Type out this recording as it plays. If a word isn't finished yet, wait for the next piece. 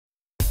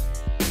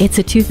It's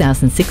a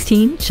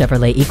 2016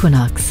 Chevrolet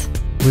Equinox.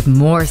 With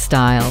more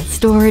style,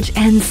 storage,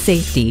 and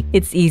safety,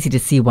 it's easy to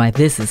see why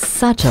this is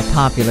such a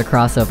popular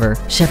crossover.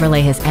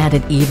 Chevrolet has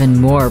added even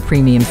more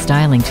premium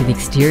styling to the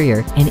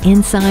exterior, and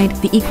inside,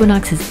 the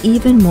Equinox has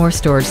even more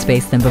storage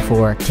space than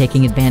before,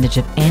 taking advantage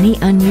of any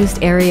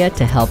unused area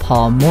to help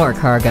haul more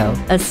cargo.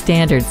 A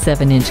standard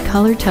 7-inch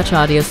color touch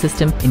audio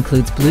system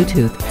includes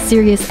Bluetooth,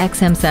 Sirius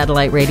XM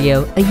satellite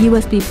radio, a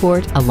USB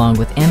port, along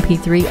with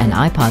MP3 and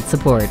iPod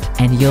support.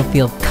 And you'll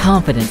feel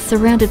confident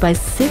surrounded by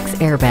 6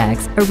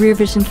 airbags, a rear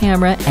vision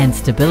camera, and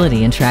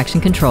stability and traction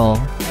control.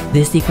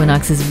 This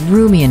Equinox is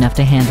roomy enough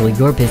to handle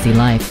your busy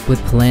life with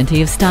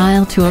plenty of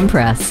style to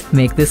impress.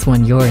 Make this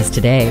one yours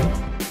today.